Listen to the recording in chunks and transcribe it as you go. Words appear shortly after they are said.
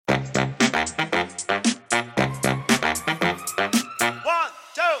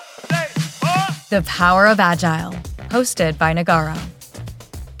The Power of Agile, hosted by Nagaro.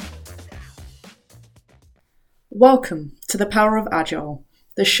 Welcome to The Power of Agile,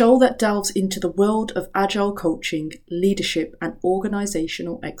 the show that delves into the world of Agile coaching, leadership, and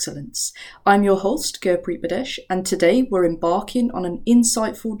organizational excellence. I'm your host, Gurpreet Badesh, and today we're embarking on an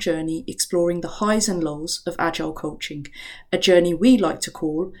insightful journey exploring the highs and lows of Agile coaching, a journey we like to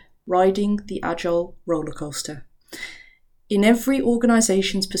call riding the Agile rollercoaster. In every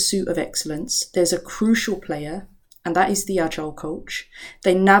organization's pursuit of excellence, there's a crucial player, and that is the Agile coach.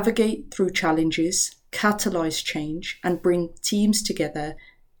 They navigate through challenges, catalyze change, and bring teams together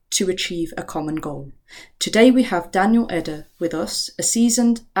to achieve a common goal. Today we have Daniel Eder with us, a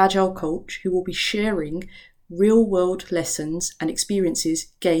seasoned Agile coach who will be sharing real-world lessons and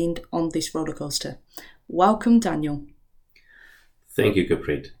experiences gained on this rollercoaster. Welcome, Daniel. Thank you,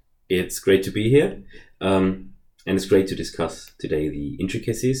 Gurpreet. It's great to be here. And it's great to discuss today the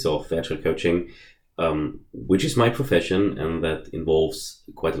intricacies of Agile coaching, which is my profession, and that involves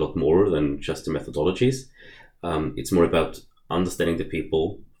quite a lot more than just the methodologies. It's more about understanding the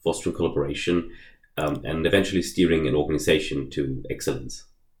people, fostering collaboration, and eventually steering an organization to excellence.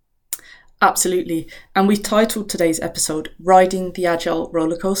 Absolutely. And we've titled today's episode, Riding the Agile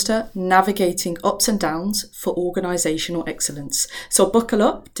Rollercoaster, Navigating Ups and Downs for Organizational Excellence. So buckle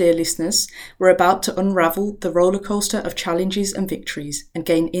up, dear listeners. We're about to unravel the rollercoaster of challenges and victories and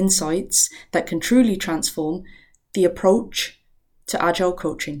gain insights that can truly transform the approach to Agile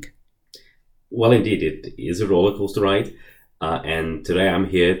coaching. Well, indeed, it is a roller coaster ride. And today I'm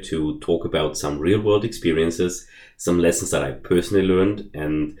here to talk about some real-world experiences, some lessons that I personally learned,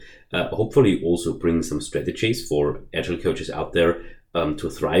 and hopefully also bring some strategies for Agile coaches out there to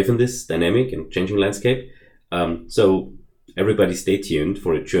thrive in this dynamic and changing landscape. So everybody stay tuned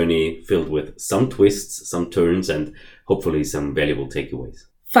for a journey filled with some twists, some turns, and hopefully some valuable takeaways.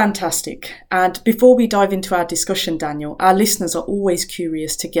 Fantastic. And before we dive into our discussion, Daniel, our listeners are always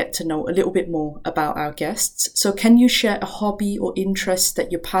curious to get to know a little bit more about our guests. So can you share a hobby or interest that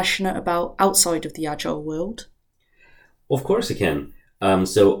you're passionate about outside of the Agile world? Of course I can.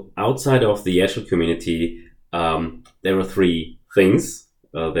 So outside of the Agile community, there are three things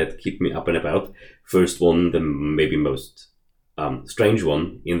that keep me up and about. First one, the maybe most strange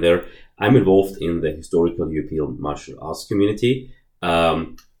one in there. I'm involved in the historical European martial arts community,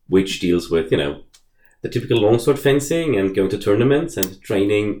 which deals with, the typical longsword fencing and going to tournaments and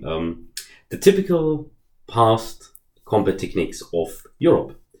training the typical past combat techniques of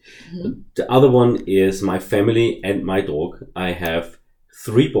Europe. Mm-hmm. The other one is my family and my dog. I have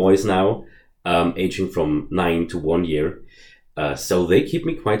 3 boys now, aging from 9 to 1 year. So they keep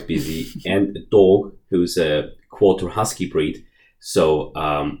me quite busy, and a dog who's a quarter husky breed. So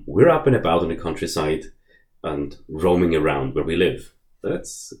we're up and about in the countryside and roaming around where we live.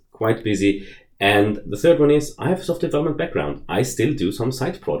 That's quite busy. And the third one is I have a software development background. I still do some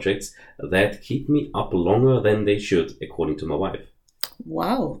side projects that keep me up longer than they should, according to my wife.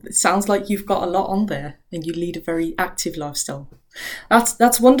 Wow, it sounds like you've got a lot on there and you lead a very active lifestyle.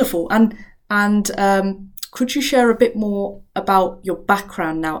 That's wonderful. And could you share a bit more about your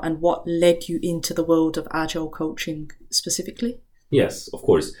background now and what led you into the world of Agile coaching specifically? Yes, of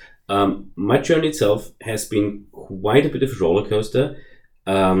course. My journey itself has been quite a bit of a roller coaster.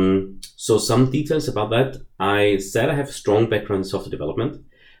 So some details about that. I said I have a strong background in software development.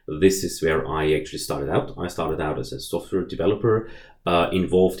 This is where I actually started out. I started out as a software developer,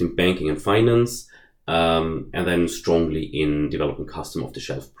 involved in banking and finance, and then strongly in developing custom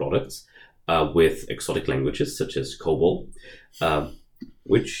off-the-shelf products with exotic languages such as COBOL,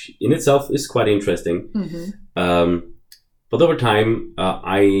 which in itself is quite interesting. Mm-hmm. But over time,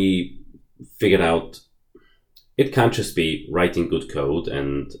 I figured out it can't just be writing good code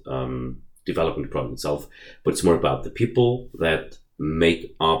and developing the product itself, but it's more about the people that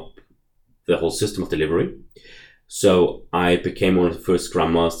make up the whole system of delivery. So I became one of the first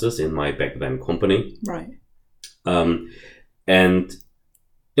Scrum Masters in my back then company. Right. And,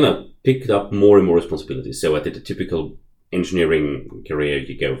 picked up more and more responsibilities. So I did the typical engineering career.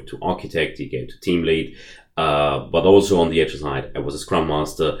 You go to architect, you go to team lead. But also on the Agile side, I was a Scrum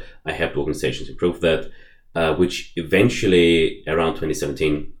Master. I helped organizations improve that, which eventually around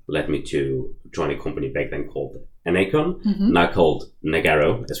 2017 led me to join a company back then called Anacon, mm-hmm. now called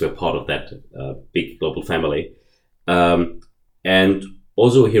Nagaro, as we're part of that big global family. And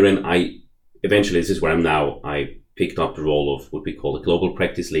also herein, eventually, this is where I'm now, I picked up the role of what we call the global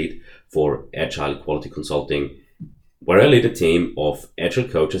practice lead for Agile quality consulting, where I lead a team of Agile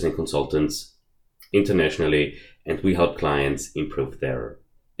coaches and consultants internationally, and we help clients improve their,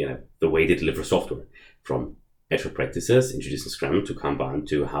 the way they deliver software, from Agile practices, introducing Scrum to combine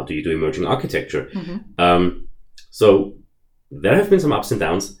to how do you do emerging architecture. So there have been some ups and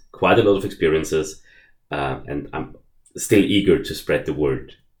downs, quite a lot of experiences, and I'm still eager to spread the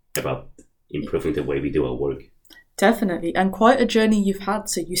word about improving the way we do our work. Definitely, and quite a journey you've had.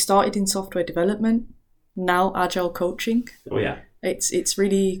 So you started in software development, now Agile coaching. Oh yeah. It's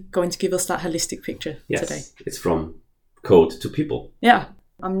really going to give us that holistic picture today. It's from code to people. Yeah.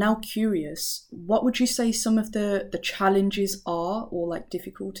 I'm now curious, what would you say some of the challenges are, or like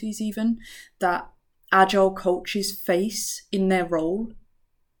difficulties even, that Agile coaches face in their role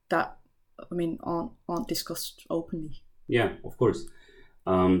that, I mean, aren't discussed openly? Yeah, of course.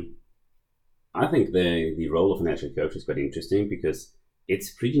 I think the role of an Agile coach is quite interesting because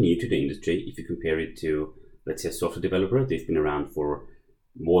it's pretty new to the industry. If you compare it to, let's say, a software developer, they've been around for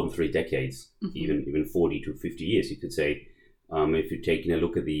more than 3 decades, even 40 to 50 years, you could say. If you're taking a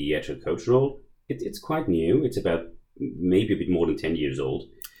look at the Agile coach role, it's quite new. It's about maybe a bit more than 10 years old.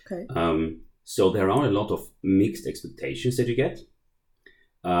 Okay. So there are a lot of mixed expectations that you get.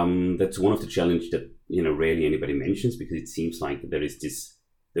 That's one of the challenges that rarely anybody mentions, because it seems like there's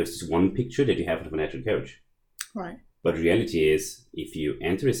this one picture that you have of an Agile coach. Right. But reality is, if you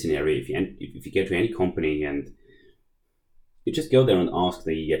enter a scenario, if you get to any company and you just go there and ask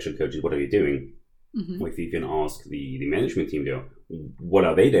the Agile coaches, what are you doing? Or if you can ask the management team there, what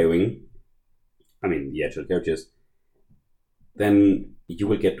are they doing? I mean, the Agile coaches, then you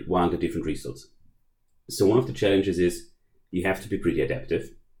will get wildly different results. So one of the challenges is you have to be pretty adaptive.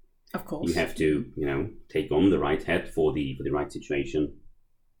 Of course. You have to, take on the right hat for the right situation.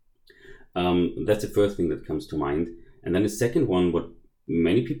 That's the first thing that comes to mind. And then the second one, what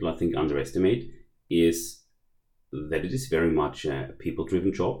many people I think underestimate, is that it is very much a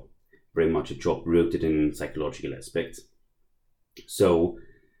people-driven job, very much a job rooted in psychological aspects. So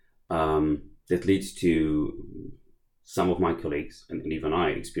that leads to some of my colleagues and even I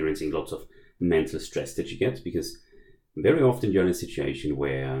experiencing lots of mental stress that you get, because very often you're in a situation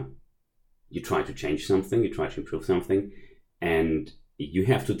where you try to change something, you try to improve something, and you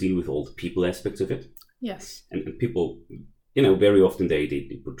have to deal with all the people aspects of it. Yes. And people, very often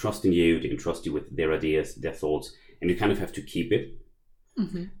they put trust in you, they entrust you with their ideas, their thoughts, and you kind of have to keep it.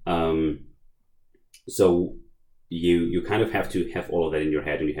 So you kind of have to have all of that in your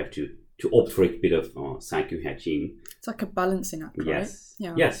head, and you have to opt for a bit of psychohygiene. It's like a balancing act, right? Yes.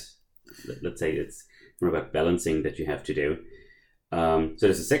 Yeah. Yes. Let's say it's more about balancing that you have to do. So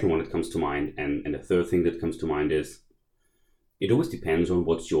there's a second one that comes to mind, and the third thing that comes to mind is it always depends on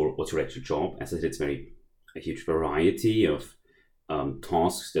what's your actual job. As I said, it's a huge variety of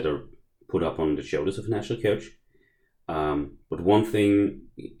tasks that are put up on the shoulders of an Agile coach. But one thing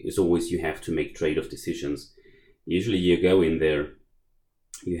is always you have to make trade-off decisions. Usually you go in there,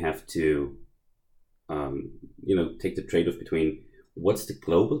 you have to, take the trade-off between what's the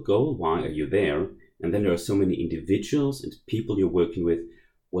global goal, why are you there? And then there are so many individuals and people you're working with,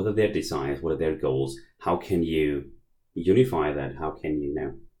 what are their desires, what are their goals, how can you unify that, how can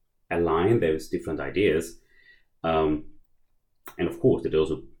you align those different ideas? And of course, it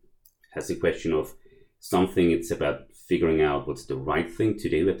also has the question of something, it's about figuring out what's the right thing to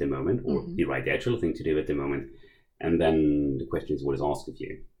do at the moment, or the right Agile thing to do at the moment. And then the question is, what is asked of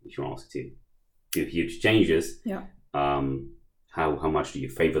you? If you're asked to do huge changes, how much do you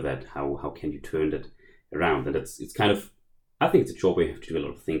favor that? How can you turn that around? And it's kind of, I think it's a job where you have to do a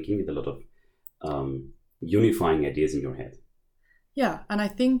lot of thinking, a lot of unifying ideas in your head. Yeah, and I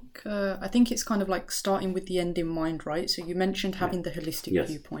think it's kind of like starting with the end in mind, right? So you mentioned having the holistic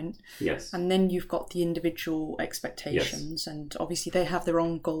viewpoint. Yes. And then you've got the individual expectations, and obviously they have their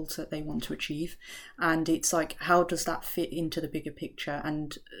own goals that they want to achieve. And it's like, how does that fit into the bigger picture?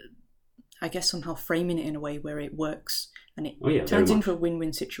 And I guess somehow framing it in a way where it works and it turns into a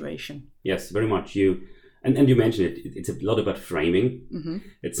win-win situation. Yes, very much. You mentioned it. It's a lot about framing.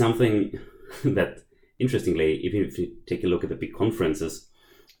 It's something that, interestingly, even if you take a look at the big conferences,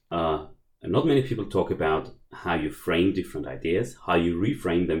 not many people talk about how you frame different ideas, how you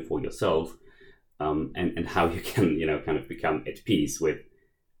reframe them for yourself, and how you can, kind of become at peace with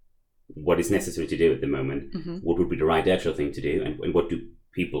what is necessary to do at the moment, what would be the right Agile thing to do, and what do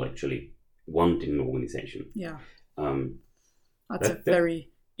people actually want in an organization. Yeah. That's a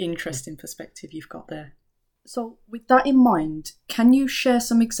very interesting perspective you've got there. So with that in mind, can you share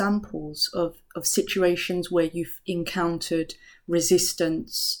some examples of situations where you've encountered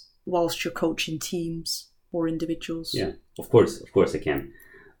resistance whilst you're coaching teams or individuals? Yeah, of course I can.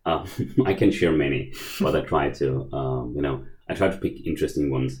 I can share many, but I try to, I try to pick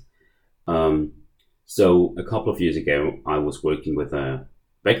interesting ones. So a couple of years ago, I was working with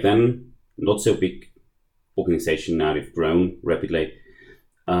back then, not so big organization now. They've grown rapidly.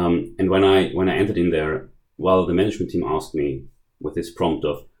 And when I entered in there, well, the management team asked me with this prompt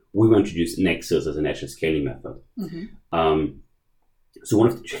of, we want to use Nexus as an agile scaling method. So one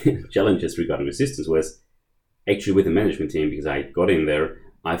of the challenges regarding resistance was actually with the management team, because I got in there,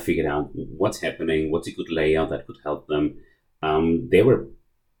 I figured out what's happening, what's a good layout that could help them. They were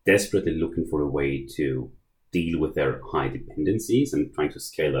desperately looking for a way to deal with their high dependencies and trying to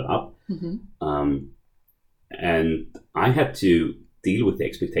scale that up. And I had to deal with the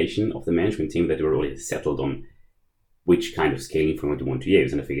expectation of the management team that they were already settled on which kind of scaling framework they want to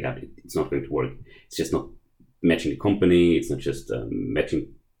use. And I figured out it's not going to work. It's just not matching the company. It's not just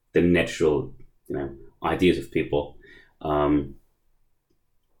matching the natural, ideas of people. And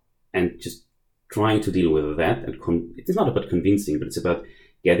just trying to deal with that. And it's not about convincing, but it's about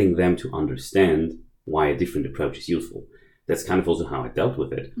getting them to understand why a different approach is useful. That's kind of also how I dealt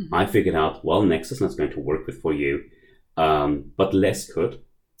with it. I figured out, well, Nexus is not going to work with for you, but less could.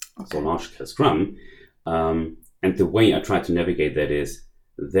 So large scale Scrum. And the way I tried to navigate that is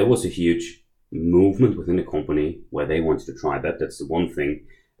there was a huge movement within the company where they wanted to try that. That's the one thing.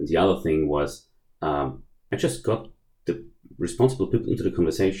 And the other thing was I just got the responsible people into the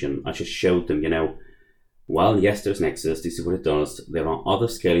conversation. I just showed them, well, yes, there's Nexus. This is what it does. There are other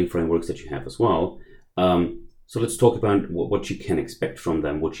scaling frameworks that you have as well. So let's talk about what you can expect from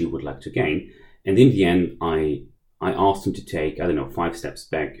them, what you would like to gain. And in the end, I asked them to take, 5 steps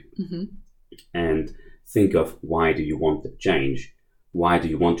back and think of why do you want the change? Why do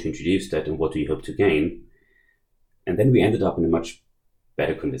you want to introduce that? And what do you hope to gain? And then we ended up in a much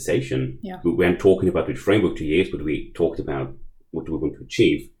better conversation. We weren't talking about which framework to use, but we talked about what we want to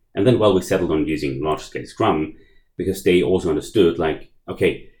achieve. And then, we settled on using large-scale Scrum because they also understood,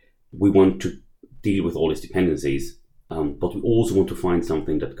 okay, we want to deal with all these dependencies, but we also want to find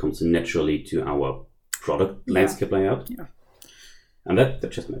something that comes naturally to our product landscape layout. And that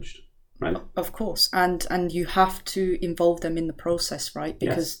just matched. Right. Of course. And you have to involve them in the process, right?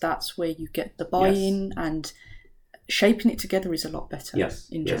 Because that's where you get the buy-in and shaping it together is a lot better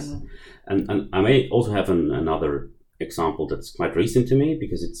in general. And I may also have another example that's quite recent to me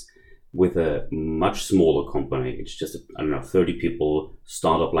because it's with a much smaller company. It's just, 30 people,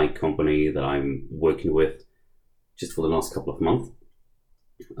 startup-like company that I'm working with just for the last couple of months.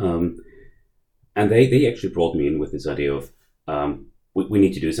 And they actually brought me in with this idea of, we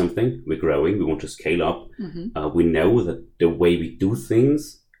need to do something. We're growing. We want to scale up. We know that the way we do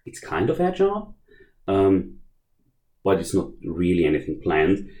things, it's kind of agile, but it's not really anything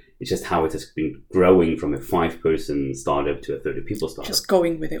planned. It's just how it has been growing from a 5-person startup to a 30-people startup. Just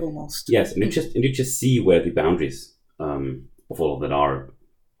going with it almost. Yes, and you just see where the boundaries of all of that are,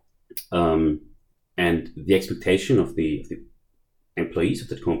 and the expectation of the employees of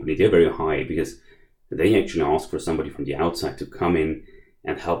that company, they're very high because they actually ask for somebody from the outside to come in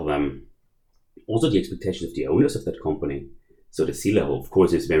and help them. Also, the expectation of the owners of that company. So the C-level, of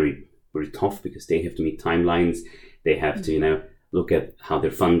course, is very, very tough because they have to meet timelines. They have to, look at how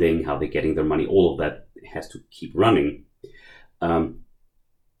they're funding, how they're getting their money. All of that has to keep running. The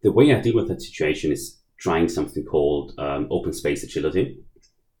way I deal with that situation is trying something called open space agility,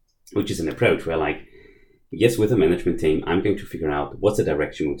 which is an approach where, yes, with a management team, I'm going to figure out what's the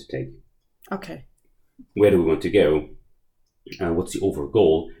direction we want to take. Okay. Where do we want to go? What's the overall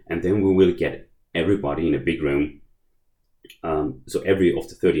goal? And then we will get everybody in a big room. So every of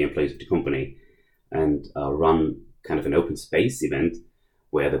the 30 employees of the company and run kind of an open space event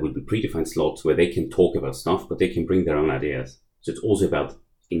where there will be predefined slots where they can talk about stuff, but they can bring their own ideas. So it's also about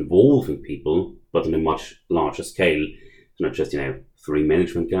involving people, but on a much larger scale. It's not just, 3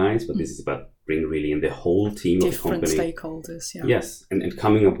 management guys, but this is about bringing really in the whole team of the company. Different stakeholders, Yes, and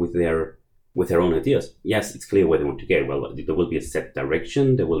coming up with their own ideas. Yes, it's clear where they want to go. Well, there will be a set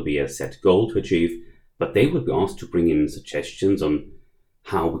direction, there will be a set goal to achieve, but they will be asked to bring in suggestions on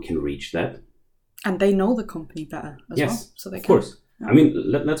how we can reach that. And they know the company better as well. So they of course. Yeah. I mean,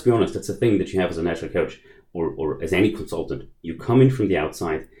 let's be honest, that's a thing that you have as an agile coach or as any consultant. You come in from the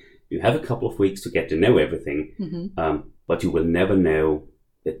outside, you have a couple of weeks to get to know everything, but you will never know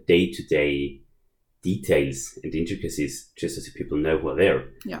the day-to-day details and intricacies just as people know who are there.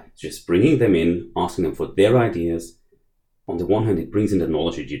 Just bringing them in, asking them for their ideas. On the one hand, it brings in the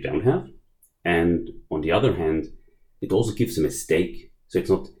knowledge that you don't have, and on the other hand, it also gives them a stake.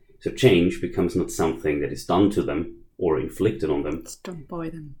 So change becomes not something that is done to them or inflicted on them. It's done by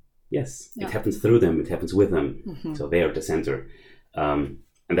them. Yes, it happens through them. It happens with them. So they are at the center, and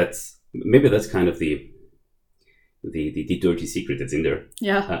that's kind of the dirty secret that's in there.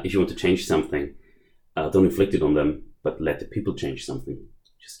 Yeah. If you want to change something, don't inflict it on them, but let the people change something.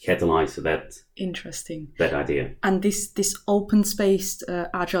 just catalyze Interesting. that idea. And this open-spaced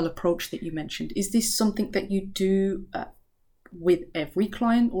agile approach that you mentioned, is this something that you do with every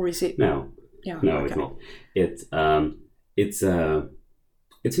client, or is it? No, It's not.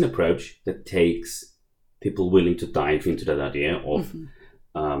 It's an approach that takes people willing to dive into that idea of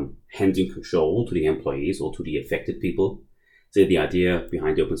handing control to the employees or to the affected people. So the idea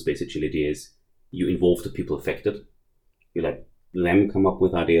behind the open space agility is you involve the people affected. You let them come up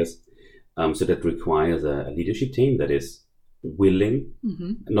with ideas. So that requires a leadership team that is willing,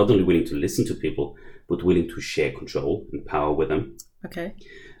 not only willing to listen to people, but willing to share control and power with them. Okay.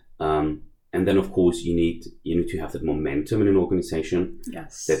 And then, of course, you need to have that momentum in an organization.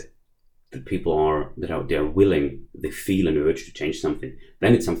 Yes. That people they're willing, they feel an urge to change something.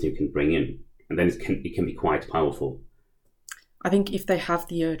 Then it's something you can bring in, and then it can be quite powerful. I think if they have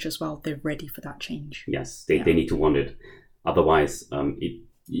the urge as well, they're ready for that change. Yes, they need to want it. Otherwise,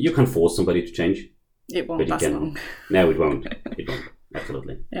 you can force somebody to change. It won't last long. No, it won't. It won't.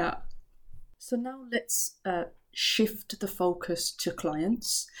 Absolutely. Yeah. So now let's shift the focus to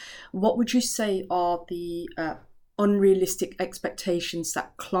clients. What would you say are the unrealistic expectations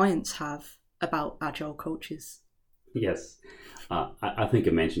that clients have about agile coaches? Yes. I think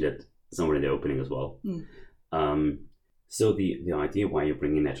I mentioned it somewhere in the opening as well. So the idea why you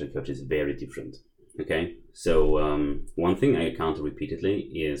bring in agile coaches is very different. Okay. So one thing I encounter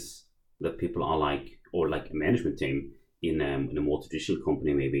repeatedly is that people are like a management team in a more traditional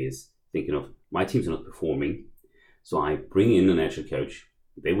company maybe is thinking of, my teams are not performing, so I bring in an agile coach.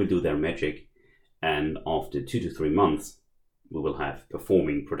 They will do their magic, and after 2 to 3 months, we will have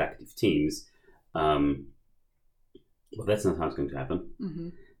performing, productive teams. Well, that's not how it's going to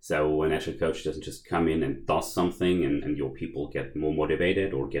happen. So an agile coach doesn't just come in and does something and your people get more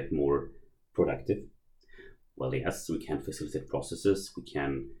motivated or get more productive. Well, yes, we can facilitate processes. We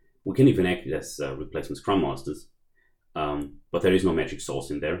can even act as replacement scrum masters. But there is no magic sauce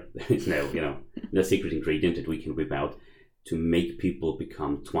in there. There is no secret ingredient that we can whip out to make people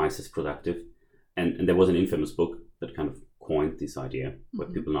become twice as productive. And there was an infamous book that kind of coined this idea, where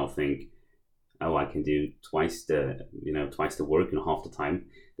people now think, oh, I can do twice the work in half the time.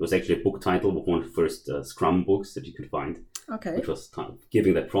 It was actually a book title of one of the first Scrum books that you could find, which was kind of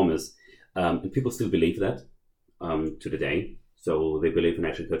giving that promise. And people still believe that to the day. So they believe an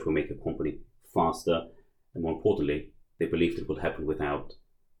agile coach will make a company faster, and more importantly, they believe it will happen without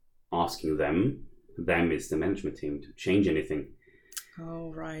asking them is the management team, to change anything.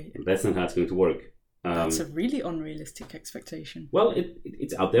 Oh, right. And that's not how it's going to work. That's a really unrealistic expectation. Well,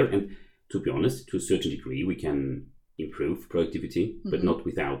 it's out there, and to be honest, to a certain degree, we can improve productivity, but not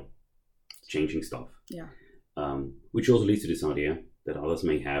without changing stuff. Yeah. Which also leads to this idea that others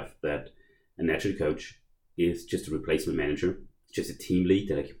may have, that an agile coach is just a replacement manager, just a team lead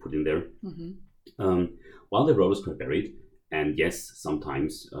that I can put in there. While the role is quite varied, and yes,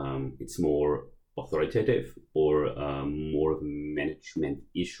 sometimes it's more authoritative or more of a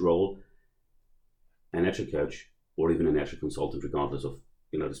management-ish role, an agile coach or even an agile consultant, regardless of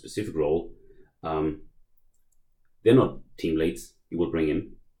the specific role, they're not team leads you will bring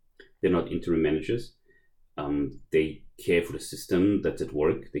in. They're not interim managers. They care for the system that's at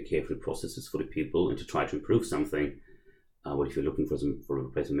work. They care for the processes, for the people, and to try to improve something. What if you're looking for a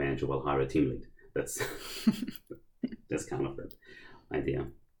replacement manager? Well, hire a team lead. That's that's kind of that idea.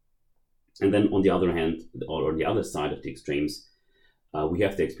 And then on the other hand, or on the other side of the extremes, we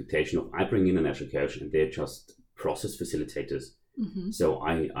have the expectation of, I bring in an agile coach and they're just process facilitators. So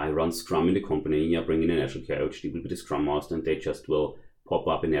I run Scrum in the company. I bring in an agile coach. They will be the Scrum master, and they just will pop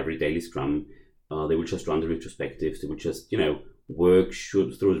up in every daily Scrum. They will just run the retrospectives. They will just work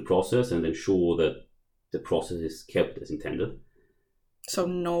through the process and ensure that the process is kept as intended. So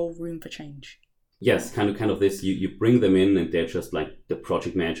no room for change. Yes, kind of this. You bring them in, and they're just like the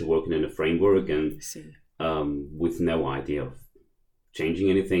project manager working in a framework, and with no idea of changing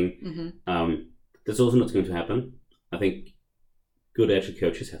anything. That's also not going to happen. I think good agile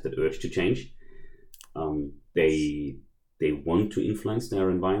coaches have that urge to change. They want to influence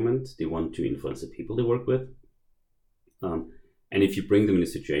their environment. They want to influence the people they work with. And if you bring them in a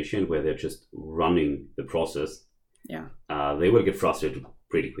situation where they're just running the process, they will get frustrated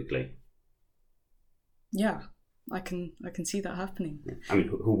pretty quickly. Yeah, I can see that happening. I mean,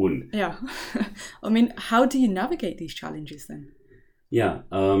 who wouldn't? Yeah. I mean, how do you navigate these challenges then? Yeah.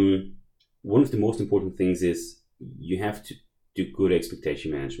 One of the most important things is you have to do good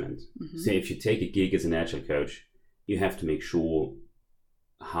expectation management. So if you take a gig as an agile coach, you have to make sure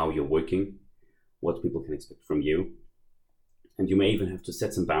how you're working, what people can expect from you. And you may even have to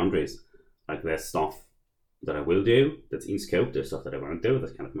set some boundaries. Like, there's stuff that I will do, that's in scope. There's stuff that I won't do,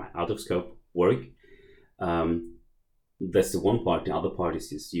 that's kind of my out of scope work. That's the one part. The other part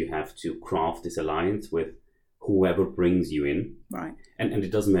is you have to craft this alliance with whoever brings you in. Right. And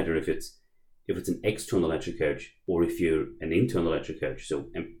it doesn't matter if it's an external agile coach or if you're an internal agile coach, so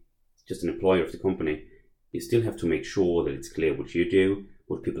just an employer of the company, you still have to make sure that it's clear what you do,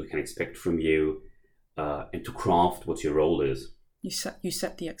 what people can expect from you, and to craft what your role is. You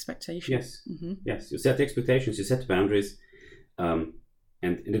set the expectations. Yes. Mm-hmm. Yes. You set the expectations, you set the boundaries, and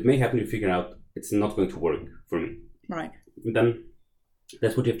it may happen you figure out it's not going to work for me. Right. And then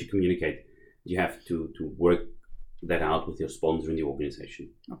that's what you have to communicate. You have to work that out with your sponsor in the organization.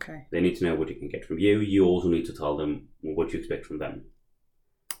 Okay. They need to know what you can get from you. You also need to tell them what you expect from them.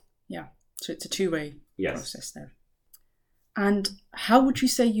 Yeah. So it's a two-way Yes. process there. And how would you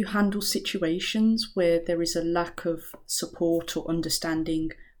say you handle situations where there is a lack of support or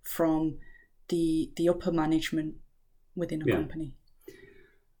understanding from the upper management within a company?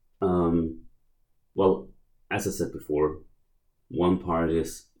 Well, as I said before, one part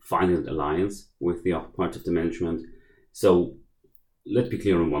is finding an alliance with the upper part of the management. So let's be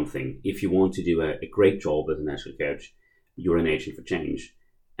clear on one thing. If you want to do a great job as an agile coach, you're an agent for change,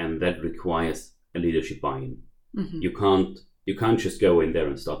 and that requires a leadership buy-in. Mm-hmm. You can't just go in there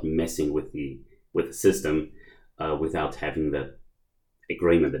and start messing with the system without having that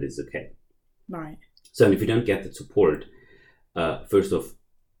agreement that it's okay. Right. So if you don't get that support, first off,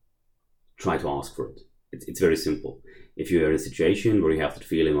 try to ask for it. It's very simple. If you're in a situation where you have that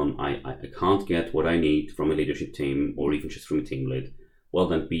feeling on, I can't get what I need from a leadership team or even just from a team lead, well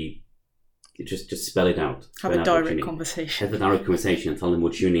then just spell it out. Have a direct conversation. Have a direct conversation and tell them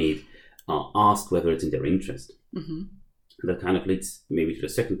what you need. Ask whether it's in their interest. Mm-hmm. That kind of leads maybe to the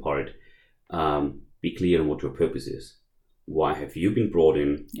second part. Be clear on what your purpose is. Why have you been brought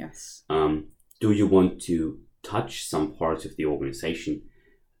in? Yes. Do you want to touch some parts of the organization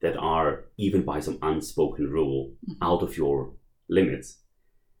that are, even by some unspoken rule, out of your limits?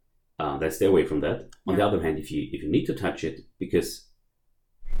 Let's stay away from that. On the other hand, if you need to touch it because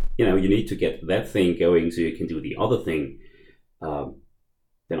you need to get that thing going so you can do the other thing,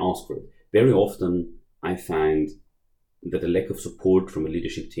 then ask for it. Very often, I find that the lack of support from a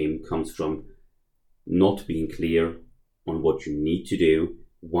leadership team comes from not being clear on what you need to do,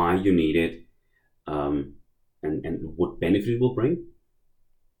 why you need it, and what benefit it will bring.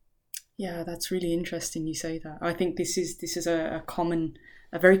 Yeah, that's really interesting you say that. I think this is a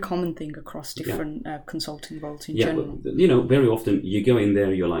very common thing across different consulting roles in general. But, very often you go in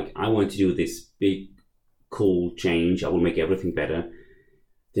there, you're like, I want to do this big, cool change. I will make everything better.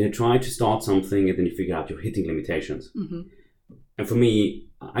 Then you try to start something and then you figure out you're hitting limitations. Mm-hmm. And for me,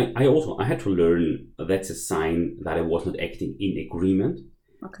 I had to learn that's a sign that I was not acting in agreement,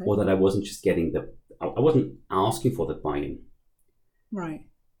 or that I wasn't just getting I wasn't asking for that buy-in. Right.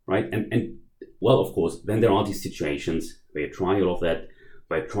 Right. And well, of course, then there are these situations where you try all of that,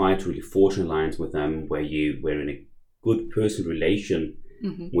 where you try to really forge an alliance with them, where you're in a good personal relation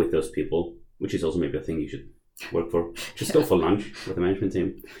with those people, which is also maybe a thing you should work for. Just go for lunch with the management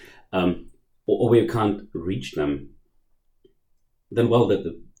team, or where you can't reach them. Then, well,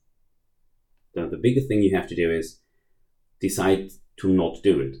 the bigger thing you have to do is decide to not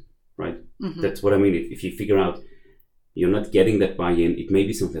do it. Right. Mm-hmm. That's what I mean. If you figure out you're not getting that buy-in, it may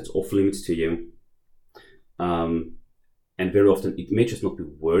be something that's off limits to you, and very often it may just not be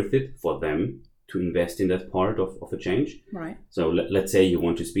worth it for them to invest in that part of a change. Right. So let's say you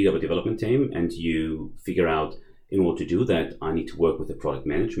want to speed up a development team and you figure out, in order to do that, I need to work with the product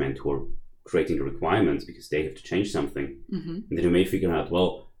management who are creating the requirements because they have to change something. Mm-hmm. And then you may figure out,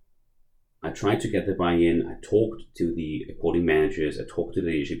 well, I tried to get the buy-in, I talked to the according managers, I talked to the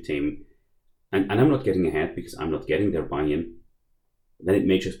leadership team, and I'm not getting ahead because I'm not getting their buy-in. Then it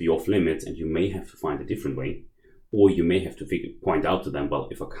may just be off limits and you may have to find a different way. Or you may have to point out to them, well,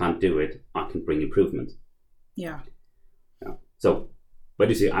 if I can't do it, I can bring improvement. Yeah. So, but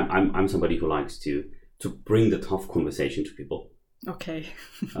you see, I'm somebody who likes to bring the tough conversation to people. Okay.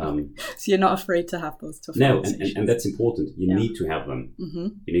 So you're not afraid to have those tough conversations. And that's important. You need to have them. Mm-hmm.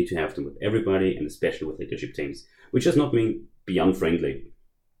 You need to have them with everybody, and especially with leadership teams, which does not mean be unfriendly,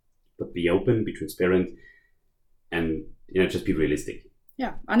 but be open, be transparent, and just be realistic.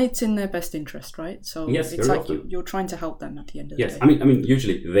 Yeah, and it's in their best interest, right? So yes, it's like you're trying to help them at the end of the day. Yes, I mean,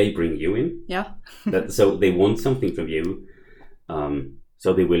 usually they bring you in. Yeah. So they want something from you.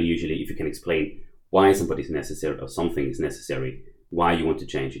 So they will usually, if you can explain why somebody's necessary or something is necessary, why you want to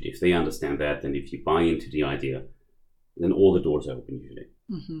change it. If they understand that, and if you buy into the idea, then all the doors are open usually.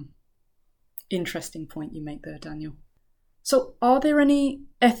 Mm-hmm. Interesting point you make there, Daniel. So are there any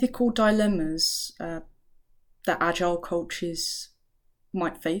ethical dilemmas that Agile coaches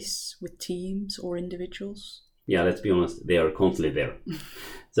might face with teams or individuals? Yeah, let's be honest, they are constantly there.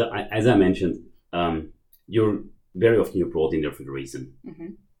 So as I mentioned, you're very often you're brought in there for a reason.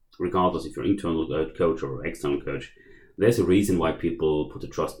 Regardless if you're internal coach or external coach, there's a reason why people put a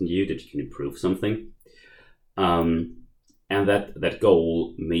trust in you that you can improve something. And that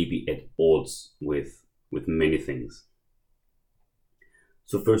goal may be at odds with many things.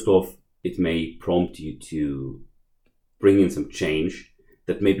 So first off, it may prompt you to bring in some change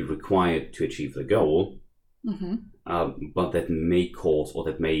that may be required to achieve the goal, but that may cause, or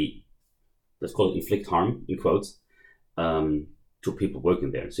that may, let's call it inflict harm, in quotes, to people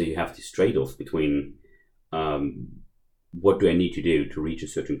working there. So you have this trade-off between what do I need to do to reach a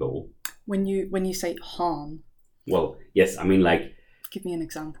certain goal. When you say harm, well, yes, I mean, like, give me an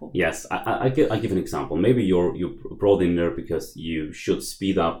example. Yes, I give an example. Maybe you're brought in there because you should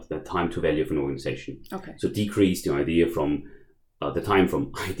speed up the time to value of an organization. Okay. So decrease the idea from the time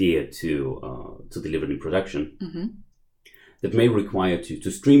from idea to delivered in production. That may require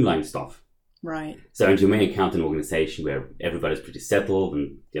to streamline stuff. Right. So, and you may encounter an organization where everybody's pretty settled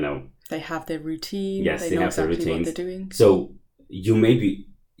and, they have their routine. Yes, they know have exactly their routines. what they're doing. So you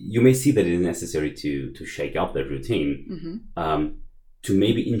may see that it is necessary to shake up that routine, to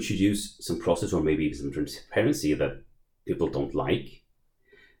maybe introduce some process or maybe some transparency that people don't like.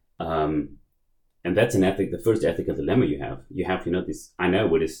 And that's the first ethical dilemma you have. You have, this, I know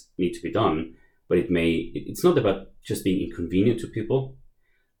what is need to be done, but it's not about just being inconvenient to people,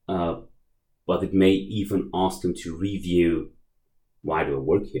 but it may even ask them to review, why do I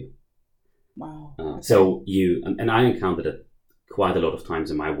work here? Wow. So and I encountered it quite a lot of times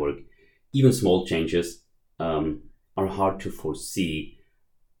in my work. Even small changes are hard to foresee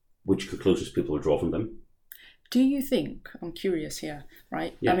which conclusions people will draw from them. Do you think, I'm curious here,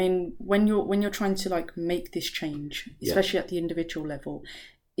 right? Yeah. I mean, when you're trying to make this change, especially at the individual level,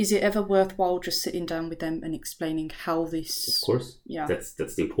 is it ever worthwhile just sitting down with them and explaining how this? Of course. Yeah. That's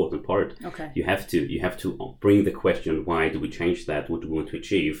the important part. Okay. You have to bring the question, why do we change that? What do we want to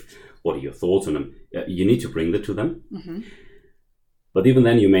achieve? What are your thoughts on them? You need to bring that to them. But even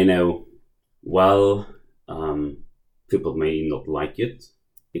then, you may know, well, people may not like it.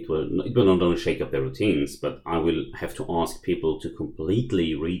 It will not only shake up their routines, but I will have to ask people to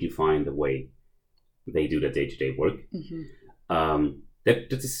completely redefine the way they do their day-to-day work.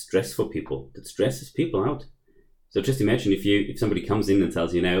 That is stress for people. That stresses people out. So just imagine if somebody comes in and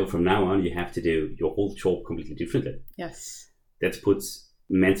tells you, from now on you have to do your whole job completely differently. Yes. That puts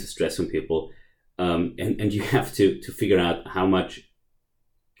mental stress on people, and you have to figure out how much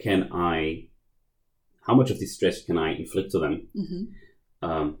of this stress can I inflict to them,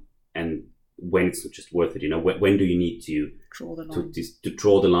 and when it's not just worth it. When do you need to draw the line? To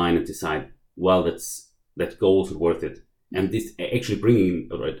draw the line and decide, well, that goal isn't worth it. And this actually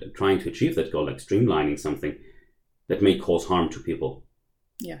trying to achieve that goal, like streamlining something that may cause harm to people.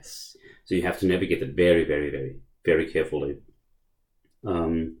 Yes. So you have to navigate it very, very, very, very carefully.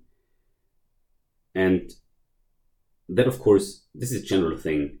 And that, of course, this is a general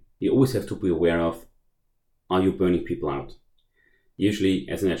thing. You always have to be aware of, are you burning people out? Usually,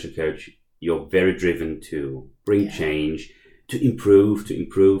 as an Agile coach, you're very driven to bring change, to improve.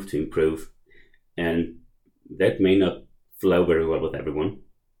 And that may not flow very well with everyone.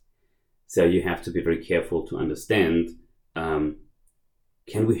 So you have to be very careful to understand,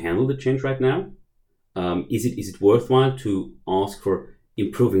 can we handle the change right now? Is it worthwhile to ask for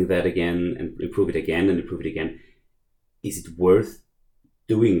improving that again and improve it again and improve it again? Is it worth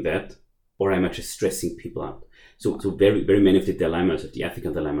doing that, or am I just stressing people out? So very, very many of the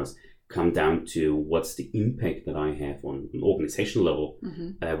ethical dilemmas come down to what's the impact that I have on an organizational level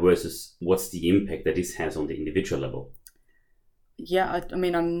versus what's the impact that this has on the individual level. Yeah, I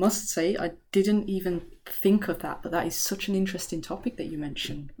mean, I must say, I didn't even think of that, but that is such an interesting topic that you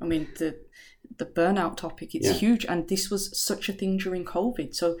mentioned. I mean, the burnout topic, it's huge, and this was such a thing during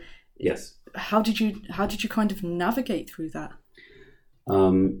COVID. So, yes, how did you kind of navigate through that?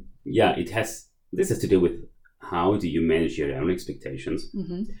 This has to do with how do you manage your own expectations,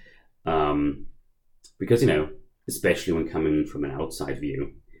 because especially when coming in from an outside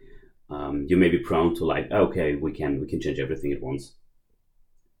view. You may be prone to okay, we can change everything at once,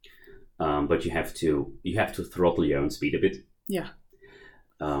 but you have to throttle your own speed a bit. Yeah.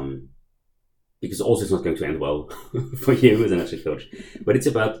 Because also it's not going to end well for you as an Agile coach. But it's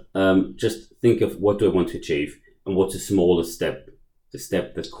about just think of what do I want to achieve and what's the smallest step, the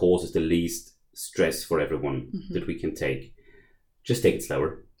step that causes the least stress for everyone that we can take. Just take it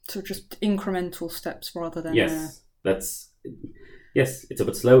slower. So just incremental steps rather than Yes, it's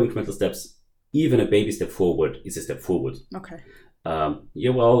about slow incremental steps even a baby step forward is a step forward. Okay.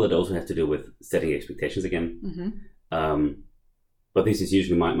 Well, it also has to do with setting expectations again. But this is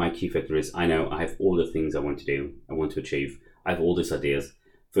usually my key factor is I know I have all the things I want to do, I want to achieve. I have all these ideas.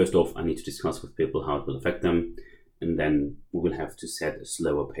 First off, I need to discuss with people how it will affect them. And then we will have to set a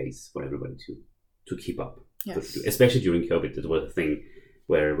slower pace for everybody to keep up. Yes. Especially during COVID, that was a thing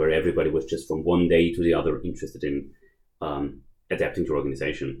where everybody was just from one day to the other interested in adapting to your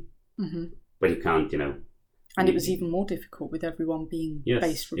organization. But you can't, And it was even more difficult with everyone being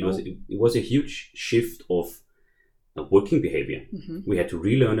based remote. It was a huge shift of working behavior. We had to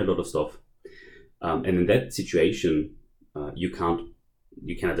relearn a lot of stuff. And in that situation, you cannot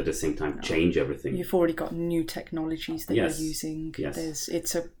at the same time change everything. You've already got new technologies that you're using. Yes.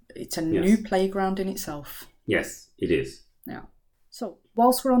 It's a new playground in itself. Yes, it is. Yeah. So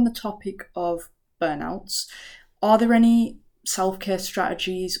whilst we're on the topic of burnouts, are there any self-care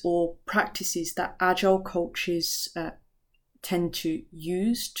strategies or practices that Agile coaches tend to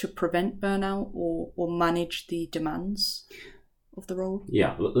use to prevent burnout or manage the demands of the role?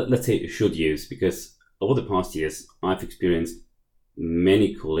 Yeah, let's say should use, because over the past years, I've experienced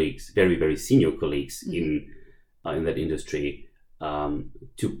many colleagues, very, very senior colleagues in that industry,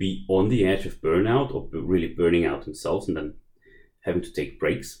 to be on the edge of burnout or really burning out themselves and then having to take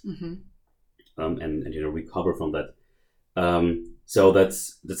breaks and recover from that. So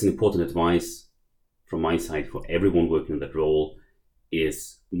that's an important advice from my side for everyone working in that role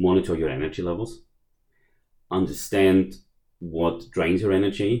is monitor your energy levels, understand what drains your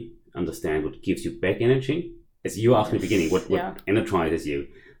energy, understand what gives you back energy. As you asked me at the beginning, what energizes you,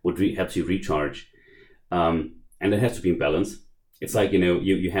 what helps you recharge, and it has to be in balance. It's like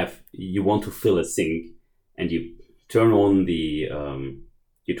you want to fill a sink, and you turn on the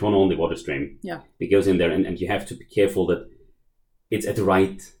water stream. Yeah, it goes in there, and you have to be careful that it's at the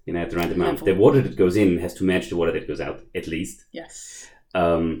right amount. Level. The water that goes in has to match the water that goes out, at least. Yes.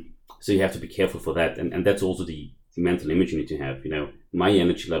 So you have to be careful for that, and that's also the mental image you need to have. My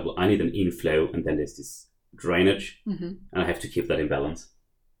energy level, I need an inflow, and then there's this drainage, and I have to keep that in balance.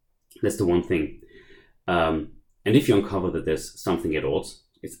 That's the one thing. And if you uncover that there's something at odds,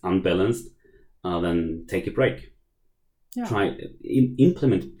 it's unbalanced, then take a break. Yeah. Try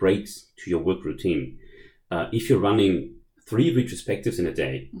implement breaks to your work routine. If you're running 3 retrospectives in a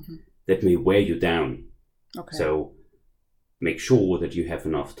day, that may wear you down. Okay. So make sure that you have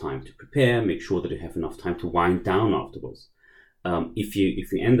enough time to prepare. Make sure that you have enough time to wind down afterwards. If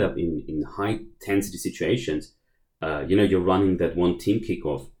you end up in high intensity situations, you're running that one team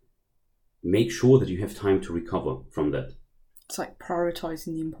kickoff, make sure that you have time to recover from that. It's like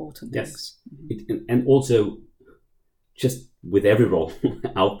prioritizing the important things. And also, just with every role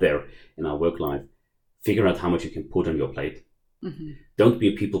out there in our work life, figure out how much you can put on your plate. Don't be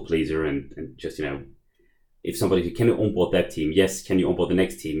a people pleaser and just, if somebody, can you onboard that team? Yes. Can you onboard the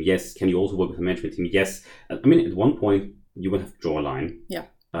next team? Yes. Can you also work with the management team? Yes. I mean, at one point, you will have to draw a line. Yeah.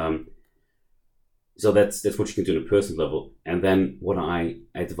 So that's what you can do on a personal level. And then what I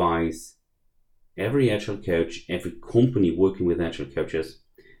advise every Agile coach, every company working with Agile coaches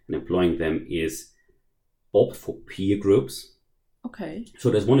and employing them is opt for peer groups. Okay. So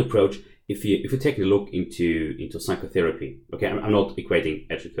there's one approach. If you take a look into psychotherapy, okay, I'm not equating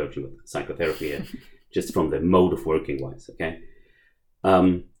Agile coaching with psychotherapy here, just from the mode of working wise, okay.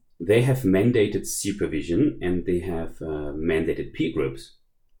 They have mandated supervision and they have mandated peer groups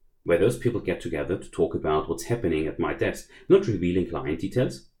where those people get together to talk about what's happening at my desk, not revealing client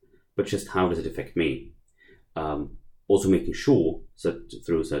details, but just how does it affect me. Also making sure that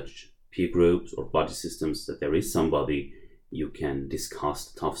through such peer groups or buddy systems that there is somebody you can discuss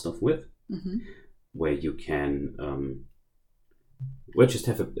the tough stuff with, where you can, just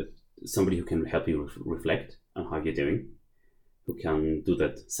have somebody who can help you reflect on how you're doing, who can do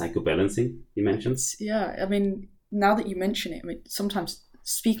that psycho-balancing you mentioned. Yeah, I mean, now that you mention it, I mean, sometimes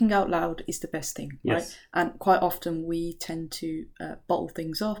speaking out loud is the best thing, right? And quite often we tend to bottle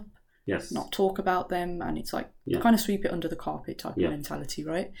things up, not talk about them, and it's like kind of sweep it under the carpet type of mentality,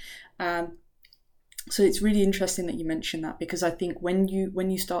 right? So it's really interesting that you mentioned that, because I think when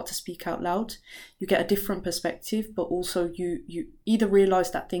you start to speak out loud, you get a different perspective, but also you either realize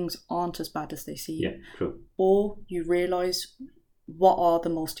that things aren't as bad as they seem, or you realize what are the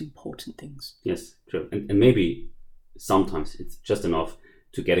most important things. Yes, true. And maybe sometimes it's just enough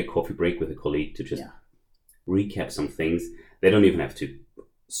to get a coffee break with a colleague to just recap some things. They don't even have to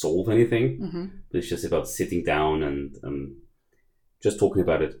solve anything. But it's just about sitting down and just talking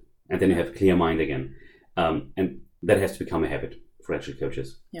about it. And then you have a clear mind again. And that has to become a habit for Agile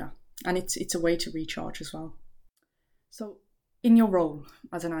coaches. Yeah. And it's a way to recharge as well. So In your role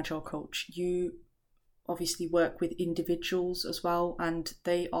as an Agile coach, you obviously work with individuals as well, and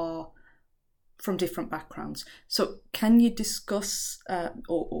they are from different backgrounds. So can you discuss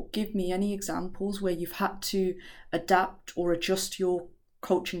or give me any examples where you've had to adapt or adjust your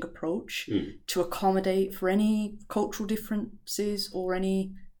coaching approach to accommodate for any cultural differences or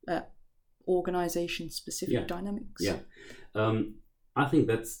any organization-specific dynamics? Yeah. I think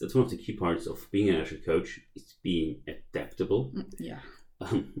that's one of the key parts of being an Agile coach, is being adaptable.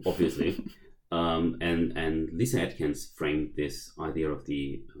 Obviously. And Lisa Atkins framed this idea of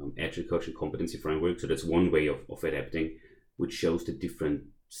the Agile coaching competency framework. So that's one way of adapting, which shows the different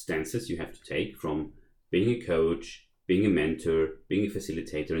stances you have to take, from being a coach, being a mentor, being a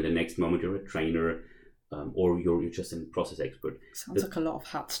facilitator, and the next moment you're a trainer, or you're just a process expert. Sounds like a lot of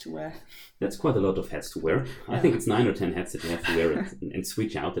hats to wear. That's quite a lot of hats to wear. I think it's 9 or 10 hats that you have to wear and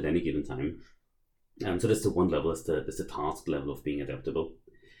switch out at any given time. So that's the one level, that's the task level of being adaptable.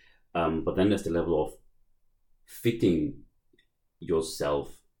 But then there's the level of fitting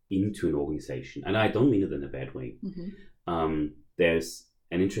yourself into an organization. And I don't mean it in a bad way. There's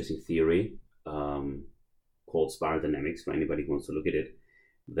an interesting theory called spiral dynamics, for anybody who wants to look at it,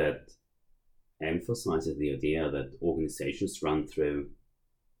 that emphasizes the idea that organizations run through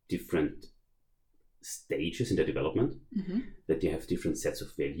different stages in their development, that you have different sets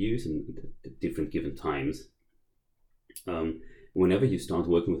of values and different given times. Whenever you start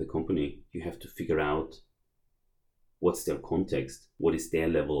working with a company, you have to figure out what's their context, what is their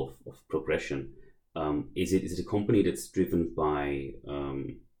level of progression. Is it a company that's driven by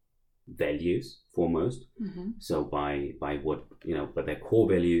values foremost? So by what, by their core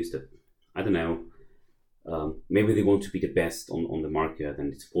values that, I don't know, maybe they want to be the best on the market,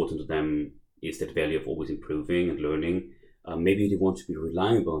 and it's important to them is that value of always improving and learning. Maybe they want to be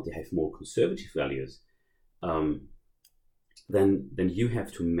reliable and they have more conservative values. Then you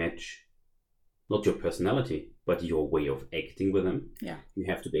have to match not your personality, but your way of acting with them. You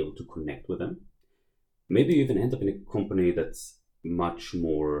have to be able to connect with them. Maybe you even end up in a company that's much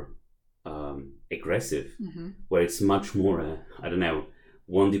more aggressive, where it's much more, I don't know,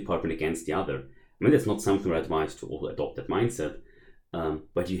 one department against the other. I mean, that's not something I advise to all adopt that mindset,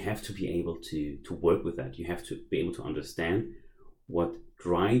 but you have to be able to work with that. You have to be able to understand what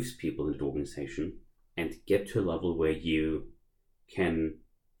drives people in the organization and get to a level where you can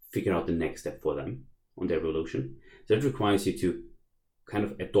figure out the next step for them on their evolution. So that requires you to kind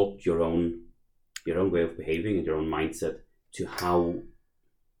of adopt your own way of behaving and your own mindset to how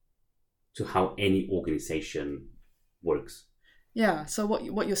any organization works. Yeah. So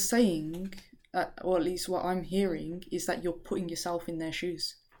what you're saying, or at least what I'm hearing, is that you're putting yourself in their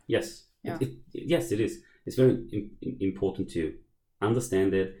shoes. Yes. Yeah. Yes, it is. It's very important to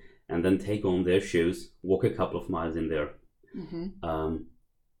understand it and then take on their shoes, walk a couple of miles in there, and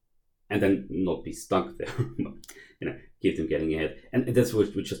then not be stuck there. Keep them getting ahead. And that's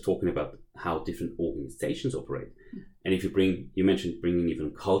what we're just talking about, how different organizations operate. And if you mentioned bringing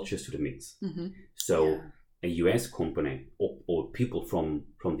even cultures to the mix. So a US company or people from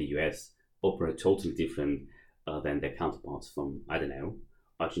the US operate totally different than their counterparts from, I don't know,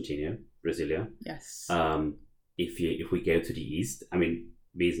 Argentina, Brasilia. Yes. If we go to the East, I mean,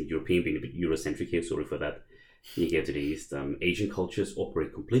 being European, being a bit Eurocentric here, sorry for that. You go to the East, Asian cultures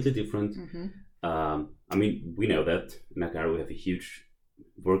operate completely different. I mean, we know that in Agile we have a huge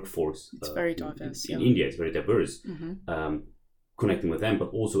workforce. It's very diverse. In India, it's very diverse. Connecting with them, but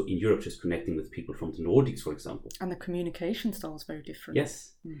also in Europe, just connecting with people from the Nordics, for example. And the communication style is very different.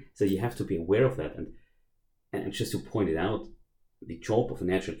 Yes. So you have to be aware of that. And just to point it out, the job of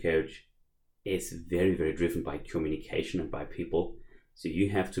an Agile coach is very, very driven by communication and by people. So you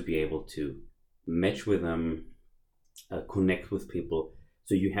have to be able to match with them, connect with people.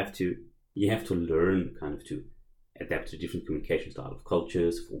 So you have to learn kind of to adapt to different communication style of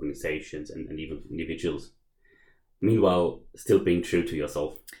cultures, of organizations, and even of individuals. Meanwhile, still being true to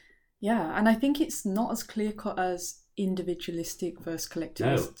yourself. Yeah, and I think it's not as clear-cut as individualistic versus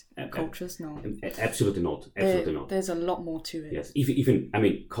collectivist cultures. No, absolutely not. Absolutely not. There's a lot more to it. Yes, even I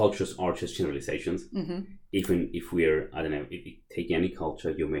mean, cultures are just generalizations. Even if we're, I don't know, if you take any culture,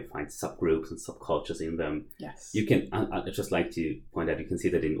 you may find subgroups and subcultures in them. Yes, you can. I just like to point out, you can see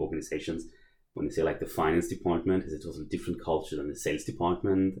that in organizations. When you say like the finance department is a totally different culture than the sales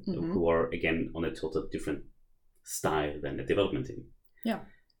department, who are again on a totally different style than the development team. Yeah.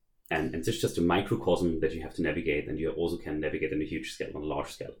 And it's just a microcosm that you have to navigate, and you also can navigate on a huge scale, on a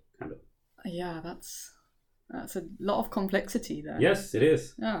large scale, kind of. Yeah, that's a lot of complexity there. Yes, it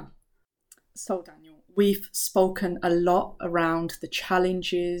is. Yeah. So, Daniel, we've spoken a lot around the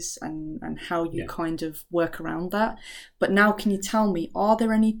challenges and how you kind of work around that. But now, can you tell me, are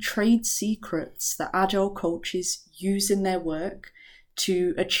there any trade secrets that Agile coaches use in their work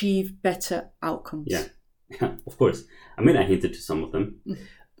to achieve better outcomes? Yeah, of course. I mean, I hinted to some of them.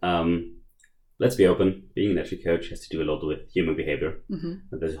 Let's be open. Being an Agile coach has to do a lot with human behavior.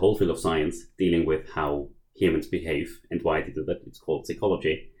 There's a whole field of science dealing with how humans behave and why they do that. It's called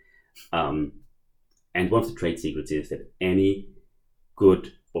psychology. And one of the trade secrets is that any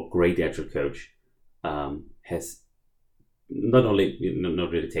good or great Agile coach has not only not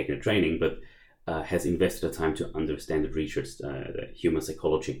really taken a training, but has invested the time to understand and research the human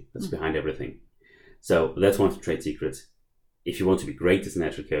psychology that's behind everything. So that's one of the trade secrets. If you want to be great as an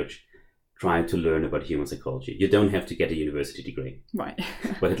Agile coach, try to learn about human psychology. You don't have to get a university degree. Right.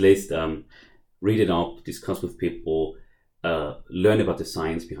 But at least read it up, discuss with people, learn about the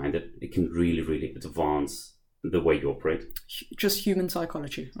science behind it. It can really, really advance the way you operate. Just human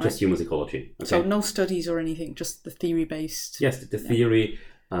psychology, right? Just human psychology. Okay? So no studies or anything, just the theory-based. Yes, the theory,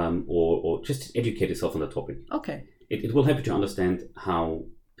 or just educate yourself on the topic. Okay. It will help you to understand how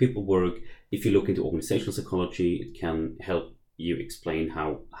people work. If you look into organizational psychology, it can help you explain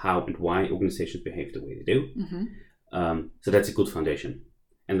how and why organizations behave the way they do. So that's a good foundation.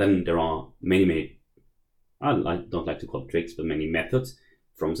 And then there are many, I don't like to call it tricks, but many methods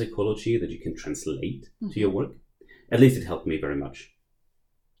from psychology that you can translate to your work. At least it helped me very much.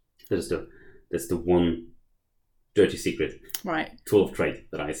 That's the one dirty secret, right, tool of trade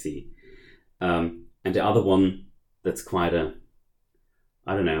that I see. And the other one that's quite a,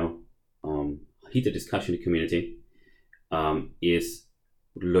 heated discussion in the community is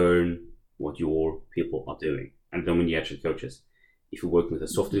learn what your people are doing. And then when you actually coaches, if you're working with a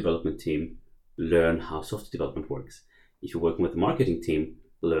software development team, learn how software development works. If you're working with a marketing team,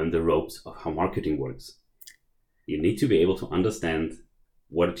 learn the ropes of how marketing works. You need to be able to understand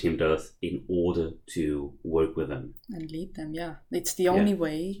what a team does in order to work with them. And lead them, yeah. It's the only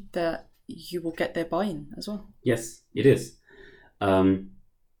way that you will get their buy-in as well. Yes, it is. And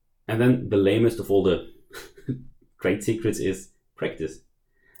then the lamest of all the great secrets is practice.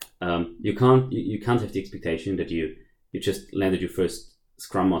 You can't have the expectation that you just landed your first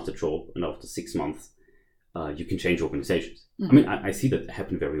Scrum Master job and after 6 months you can change organizations. I mean, I see that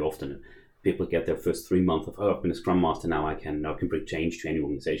happen very often. People get their first 3 months of, I've been a Scrum Master, now I can bring change to any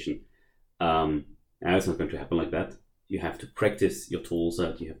organization. And it's not going to happen like that. You have to practice your tools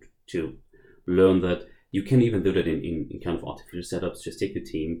out. You have to learn that. You can even do that in kind of artificial setups. Just take your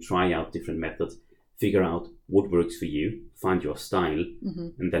team, try out different methods, figure out what works for you, find your style,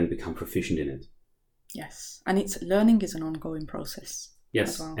 and then become proficient in it. Yes, and learning is an ongoing process.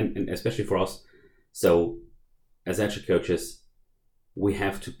 Yes, well. and especially for us. So as Agile coaches, we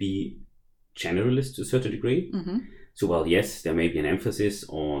have to be generalists to a certain degree. So while yes, there may be an emphasis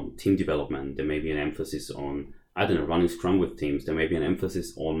on team development, there may be an emphasis on, running Scrum with teams, there may be an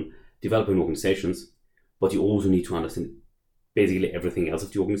emphasis on developing organizations, but you also need to understand basically everything else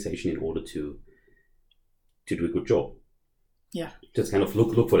of the organization in order to do a good job. Yeah. Just kind of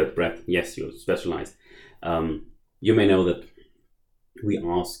look for that breadth. Yes, you're specialized. You may know that we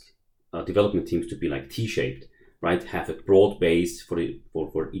ask development teams to be like T-shaped, right? Have a broad base for the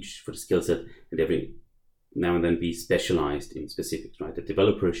skill set, and every now and then be specialized in specifics, right? The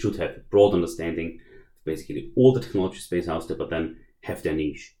developer should have a broad understanding of basically all the technology space out there, but then have their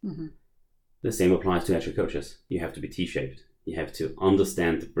niche. The same applies to Agile coaches. You have to be T-shaped. You have to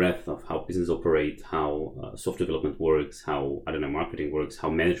understand the breadth of how business operate, how software development works, how, marketing works, how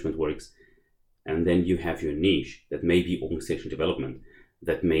management works. And then you have your niche that may be organizational development,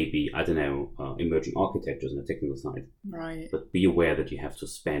 that may be, emerging architectures on the technical side. Right. But be aware that you have to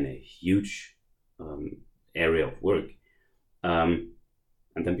span a huge area of work. And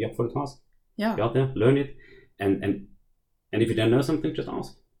then be up for the task. Yeah. Go out there, learn it. And if you don't know something, just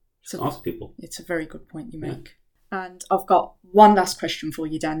ask. Just ask people. It's a very good point you make. And I've got one last question for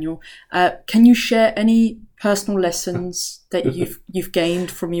you, Daniel. Can you share any personal lessons that you've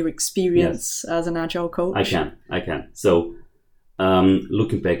gained from your experience as an Agile coach? I can. So,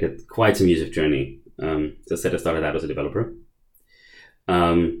 looking back at quite some years of journey, as I said, I started out as a developer.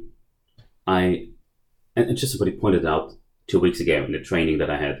 And just somebody pointed out 2 weeks ago in the training that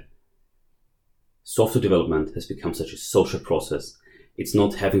I had, software development has become such a social process. It's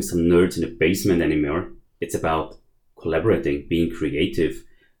not having some nerds in the basement anymore. It's about collaborating, being creative,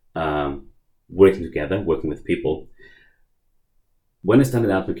 working together, working with people. When I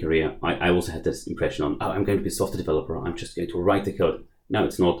started out my career, I also had this impression on, I'm going to be a software developer. I'm just going to write the code. No,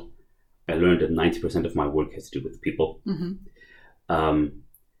 it's not. I learned that 90% of my work has to do with people.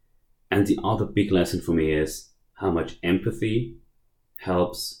 And the other big lesson for me is how much empathy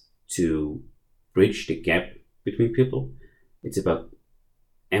helps to bridge the gap between people. It's about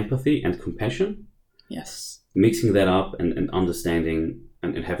empathy and compassion. Yes. Mixing that up and understanding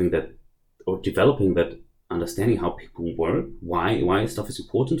and having that, or developing that understanding how people work, why stuff is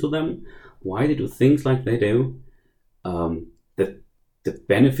important to them, why they do things like they do. The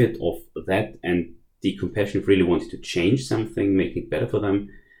benefit of that and the compassion of really wanting to change something, making it better for them,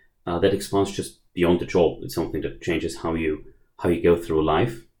 that expands just beyond the job. It's something that changes how you go through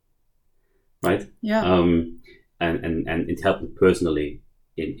life, right? Yeah. And it helped me personally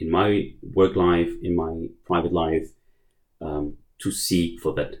in my work life, in my private life, to seek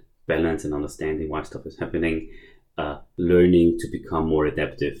for that balance and understanding why stuff is happening, learning to become more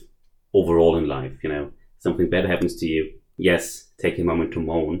adaptive overall in life. Something bad happens to you, yes, take a moment to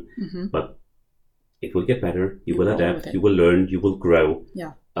moan, but it will get better. You will adapt, you will learn, you will grow.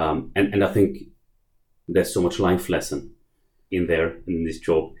 Yeah. And I think there's so much life lesson in there in this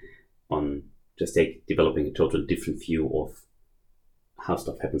job on just developing a totally different view of how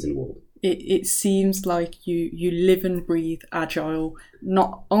stuff happens in the world. It seems like you live and breathe Agile,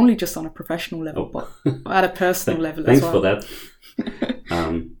 not only just on a professional level, but at a personal level as well. Thanks for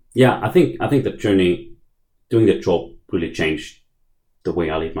that. Yeah, I think that journey, doing that job, really changed the way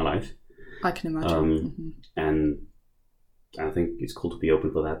I live my life. I can imagine. And I think it's cool to be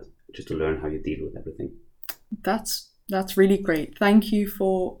open for that, just to learn how you deal with everything. That's really great. Thank you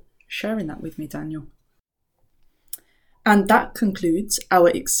for sharing that with me, Daniel. And that concludes our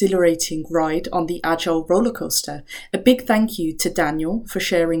exhilarating ride on the Agile rollercoaster. A big thank you to Daniel for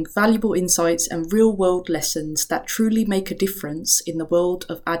sharing valuable insights and real-world lessons that truly make a difference in the world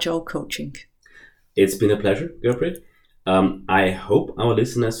of Agile coaching. It's been a pleasure, Gurpreet. I hope our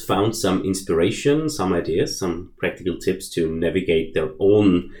listeners found some inspiration, some ideas, some practical tips to navigate their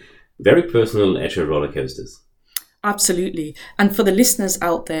own very personal Agile roller coasters. Absolutely. And for the listeners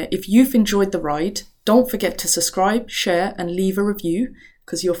out there, if you've enjoyed the ride, don't forget to subscribe, share, and leave a review,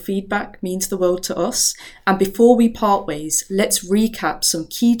 because your feedback means the world to us. And before we part ways, let's recap some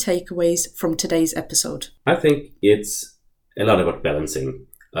key takeaways from today's episode. I think it's a lot about balancing.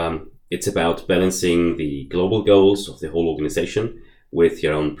 It's about balancing the global goals of the whole organization with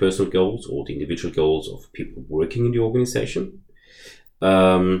your own personal goals or the individual goals of people working in the organization.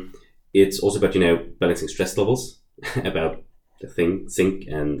 It's also about, balancing stress levels, about the sink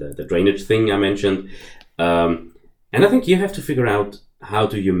and the drainage thing I mentioned. And I think you have to figure out, how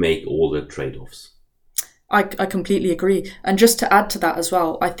do you make all the trade-offs? I completely agree. And just to add to that as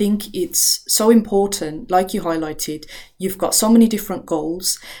well, I think it's so important, like you highlighted, you've got so many different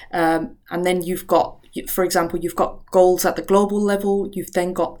goals. And then you've got, for example, you've got goals at the global level, you've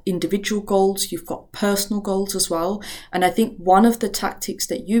then got individual goals, you've got personal goals as well. And I think one of the tactics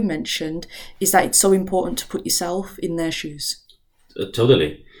that you mentioned is that it's so important to put yourself in their shoes.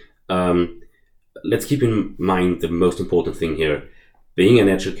 Totally. Let's keep in mind the most important thing here. Being an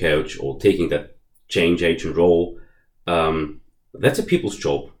Agile coach or taking that change agent role, that's a people's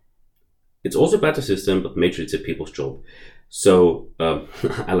job. It's also about the system, but majorly it's a people's job. So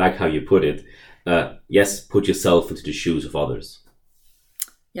I like how you put it. Yes, put yourself into the shoes of others.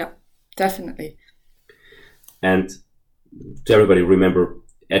 Yeah, definitely. And to everybody, remember,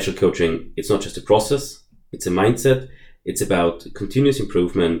 Agile coaching, it's not just a process, it's a mindset. It's about continuous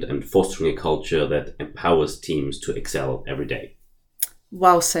improvement and fostering a culture that empowers teams to excel every day.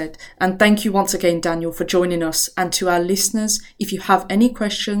 Well said. And thank you once again, Daniel, for joining us. And to our listeners, if you have any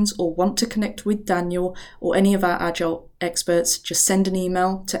questions or want to connect with Daniel or any of our Agile experts, just send an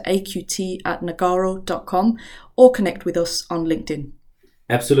email to aqt@nagaro.com or connect with us on LinkedIn.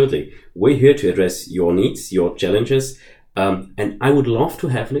 Absolutely. We're here to address your needs, your challenges, and I would love to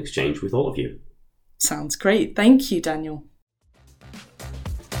have an exchange with all of you. Sounds great. Thank you, Daniel.